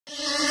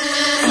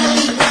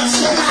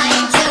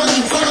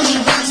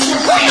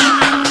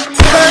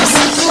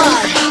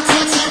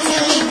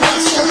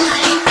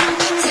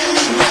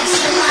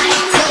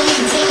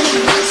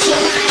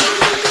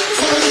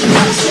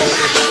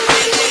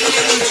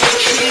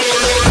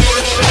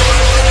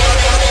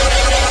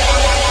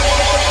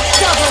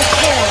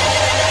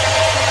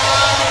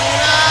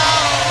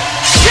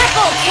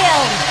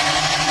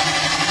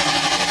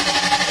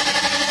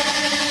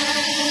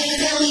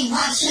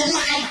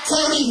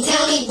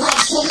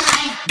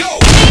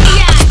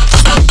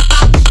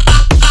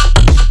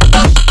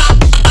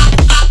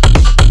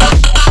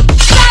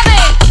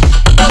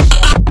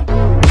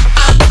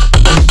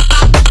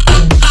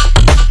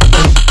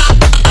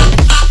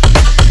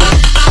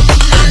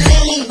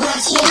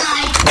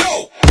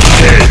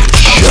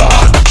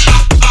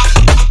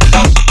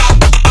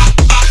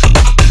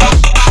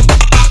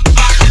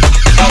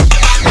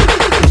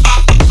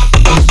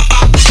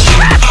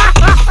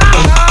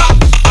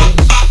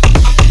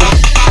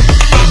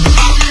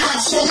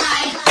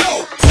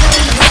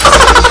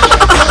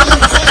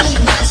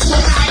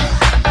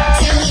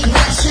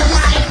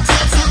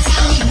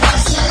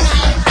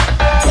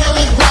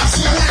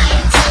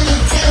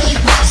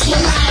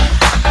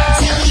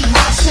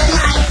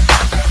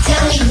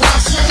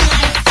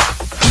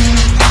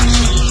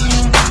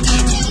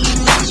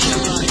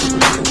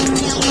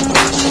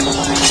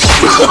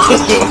No,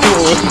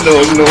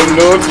 no,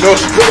 no, no.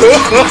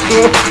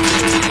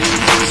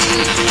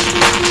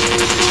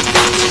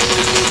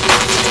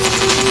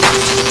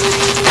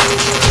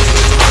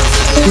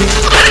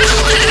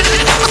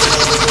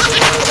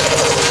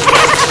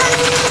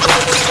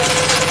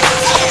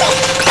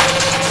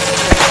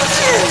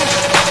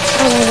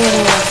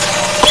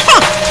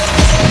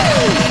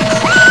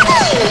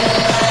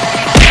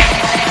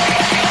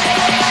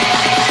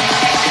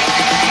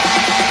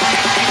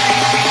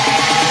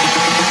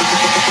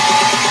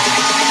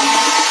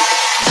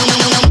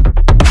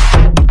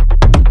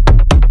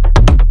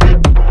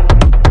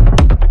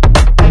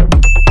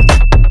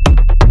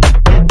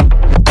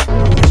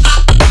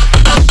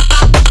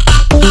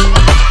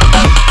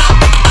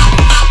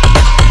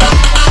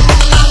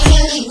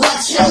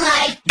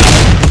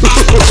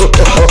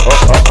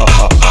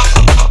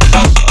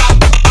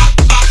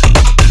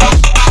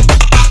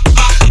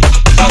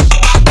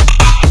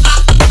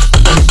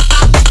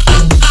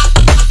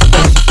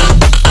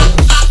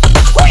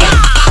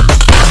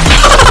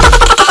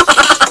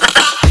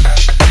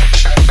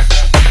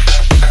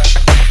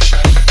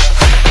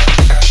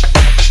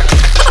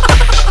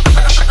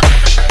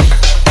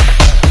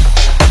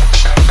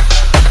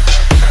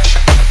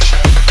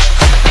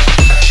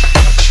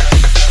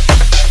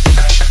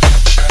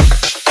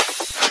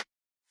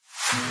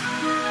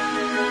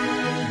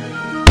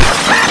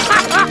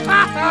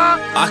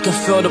 I can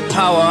feel the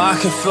power, I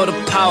can feel the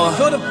power.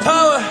 Feel the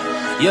power.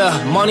 Yeah,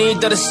 money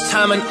that is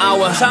time and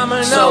hour. Time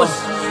and hour.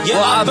 Yeah,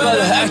 well, I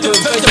better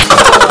activate the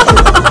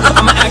power.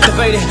 I'ma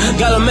activate it,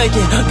 gotta make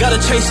it, gotta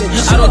chase it.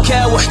 I don't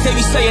care what they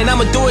be saying,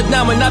 I'ma do it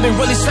now. And I've been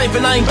really safe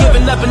and I ain't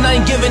giving up and I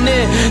ain't giving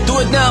in. Do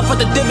it now for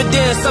the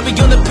dividends, I'll be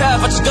on the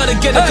path, I just gotta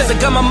get it. Cause I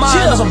got my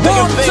mind on some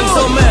bigger things.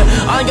 So man,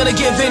 I ain't gonna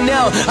give in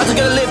now, I just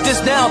gotta live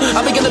this now. I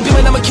be gonna be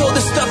man, I'ma kill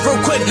this stuff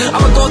real quick.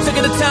 I'ma go take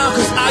it to town,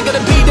 cause I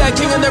gotta be that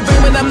king in the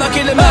ring. And I'm not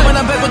getting mad when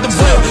I'm back with the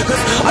real.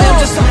 Cause I am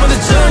just up on the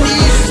journey,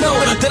 know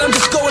that I'm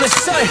just going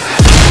insane.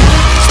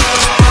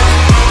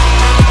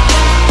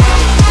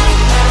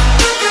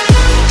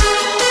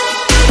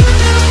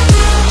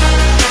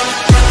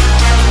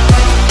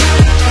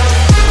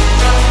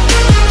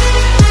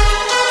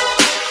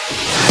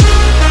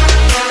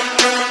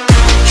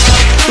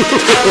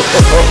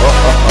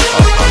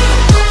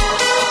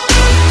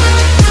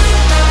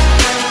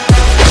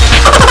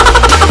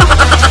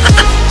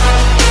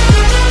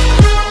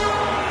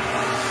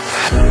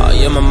 I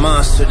am a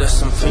monster, there's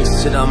some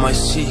things that I might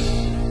see.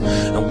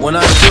 And when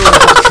I do, I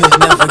could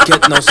never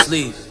get no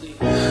sleep.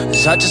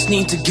 Cause I just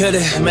need to get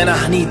it, man,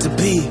 I need to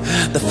be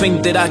the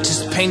thing that I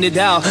just painted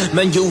out,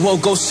 man, you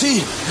won't go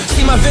see.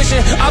 See my vision,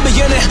 I'll be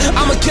in it,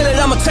 I'ma kill it,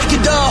 I'ma take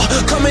it all.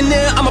 Coming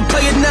in, I'ma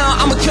play it now,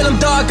 I'ma kill him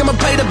dog, I'ma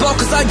play the ball.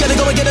 Cause I gotta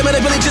go and get him and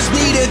I really just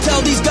need it. Tell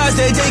these guys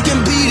that they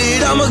can beat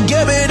it, I'ma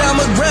get it,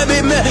 I'ma grab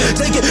it, man.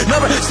 Take it,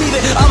 never receive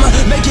it, I'ma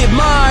make it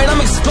mine. I'm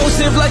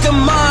explosive like a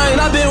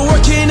mine, I've been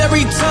working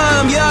every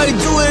time. Yeah, I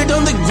do it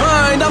on the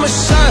grind, I'ma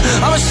shine,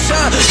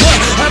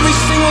 yeah, every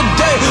single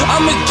day.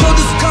 I'ma kill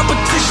this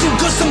competition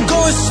cause I'm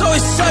going so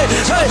insane.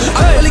 Hey,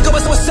 I really go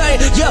so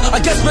insane. Yeah, I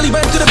guess really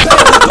ran through the pain,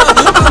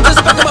 but I'm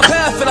just back on my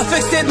path and I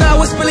fixed it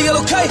now. It's really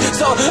okay.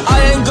 So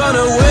I ain't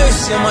gonna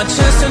waste my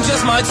chance and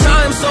just my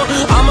time. So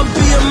I'ma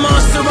be a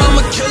monster,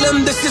 I'ma kill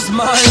him. This is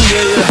mine.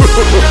 Yeah.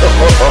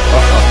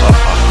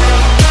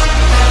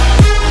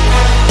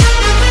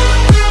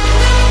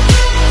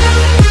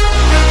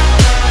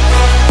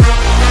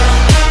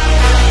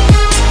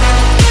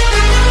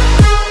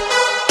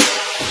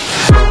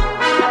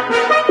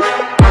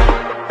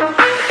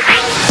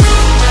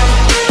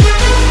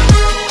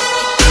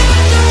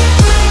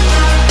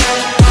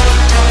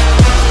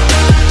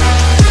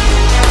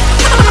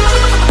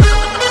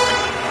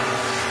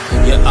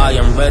 I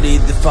am ready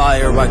to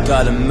fire, I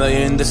got a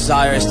million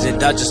desires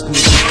that I just need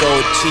to go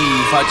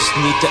achieve, I just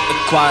need to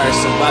acquire.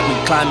 So I've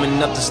been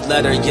climbing up this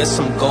ladder, yes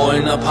I'm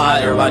going up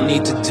higher. I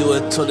need to do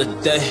it till the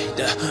day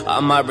that I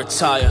might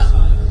retire.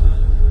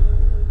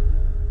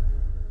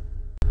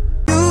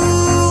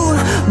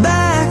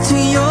 Back to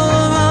your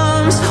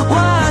arms,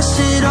 wash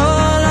it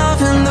all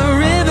off in the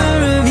river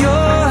of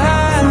your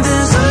heart.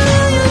 There's a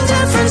million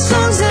different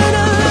songs that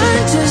I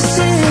like to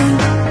sing,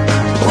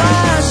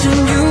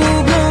 watching you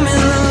bloom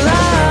in the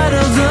light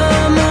of the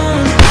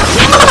moon.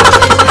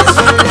 This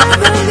will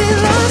never be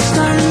lost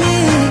on me,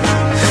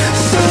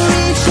 so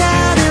reach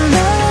out and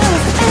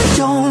love and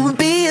don't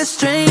be a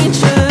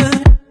stranger.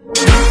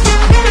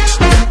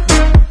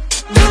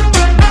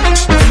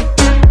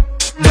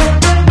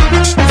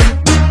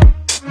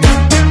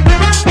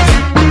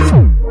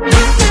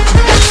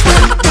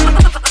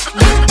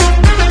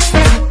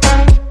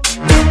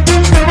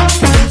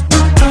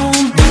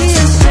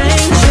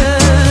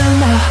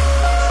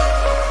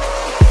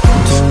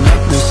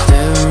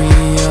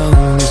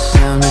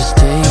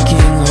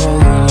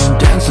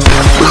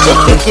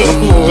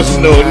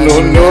 No, no,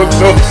 no,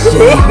 no.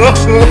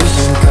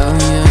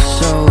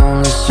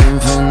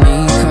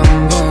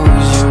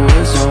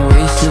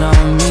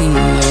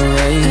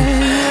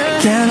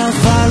 Can I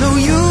follow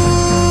you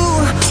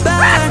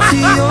back to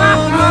your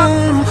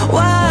room,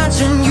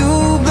 watching you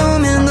bloom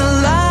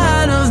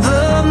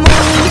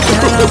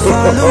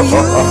follow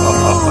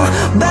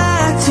you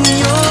back to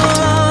your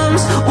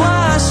arms. Why